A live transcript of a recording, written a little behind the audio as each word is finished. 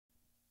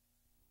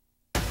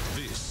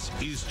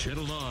is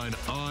Channel 9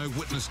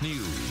 Eyewitness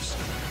News,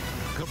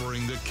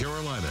 covering the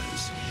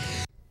Carolinas.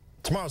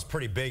 Tomorrow's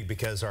pretty big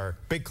because our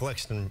big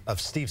collection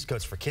of Steve's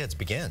coats for kids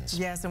begins.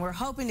 Yes, and we're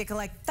hoping to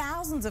collect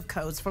thousands of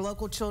coats for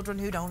local children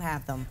who don't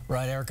have them.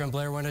 Right, Erica and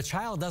Blair, when a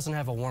child doesn't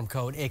have a warm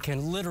coat, it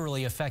can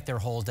literally affect their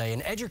whole day,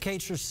 and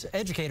educators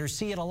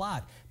see it a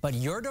lot. But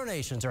your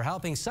donations are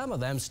helping some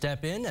of them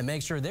step in and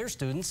make sure their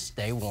students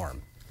stay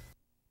warm.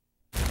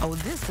 Oh,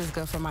 this is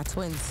good for my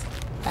twins.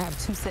 I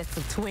have 2 sets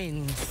of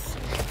twins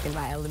in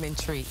my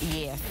elementary.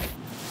 Yeah.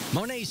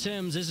 Monet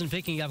Sims isn't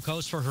picking up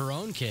coats for her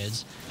own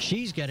kids.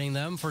 She's getting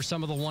them for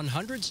some of the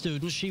 100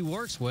 students she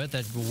works with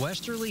at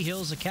Westerly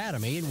Hills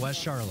Academy in West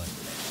Charlotte.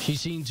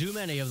 She's seen too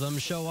many of them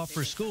show up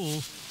for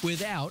school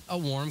without a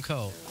warm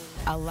coat.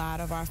 A lot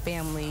of our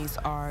families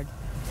are,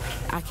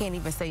 I can't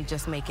even say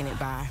just making it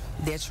by.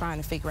 They're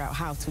trying to figure out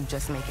how to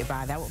just make it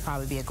by. That would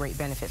probably be a great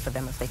benefit for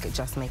them if they could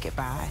just make it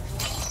by.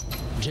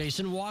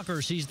 Jason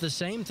Walker sees the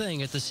same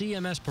thing at the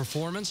CMS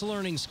Performance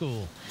Learning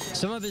School.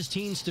 Some of his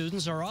teen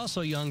students are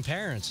also young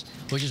parents,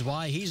 which is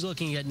why he's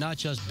looking at not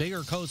just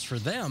bigger coats for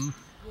them,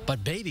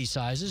 but baby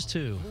sizes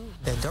too.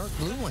 The dark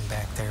blue one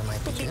back there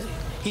might be good.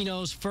 He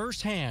knows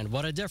firsthand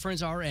what a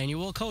difference our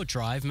annual coat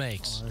drive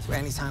makes.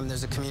 Anytime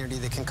there's a community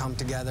that can come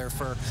together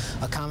for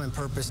a common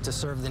purpose to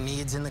serve the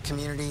needs in the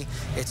community,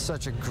 it's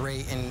such a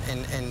great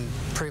and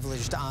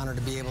privileged honor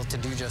to be able to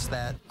do just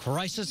that.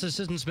 Crisis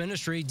Assistance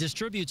Ministry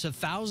distributes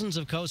thousands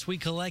of coats we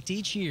collect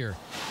each year.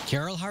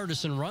 Carol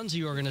Hardison runs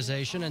the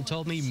organization and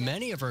told me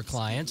many of her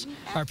clients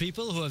are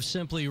people who have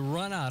simply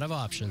run out of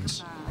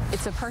options.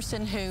 It's a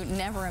person who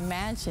never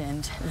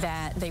imagined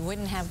that they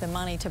wouldn't have the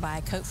money to buy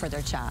a coat for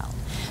their child,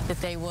 that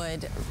they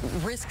would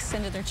risk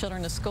sending their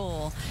children to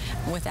school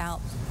without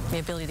the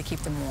ability to keep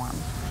them warm.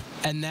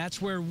 And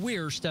that's where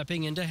we're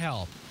stepping in to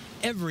help.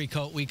 Every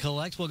coat we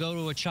collect will go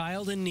to a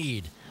child in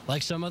need,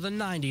 like some of the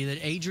 90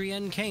 that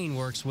Adrienne Kane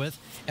works with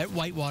at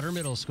Whitewater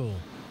Middle School.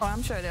 Well,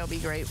 I'm sure they'll be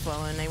grateful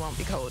and they won't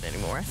be cold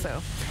anymore,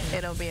 so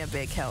it'll be a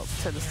big help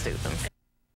to the students.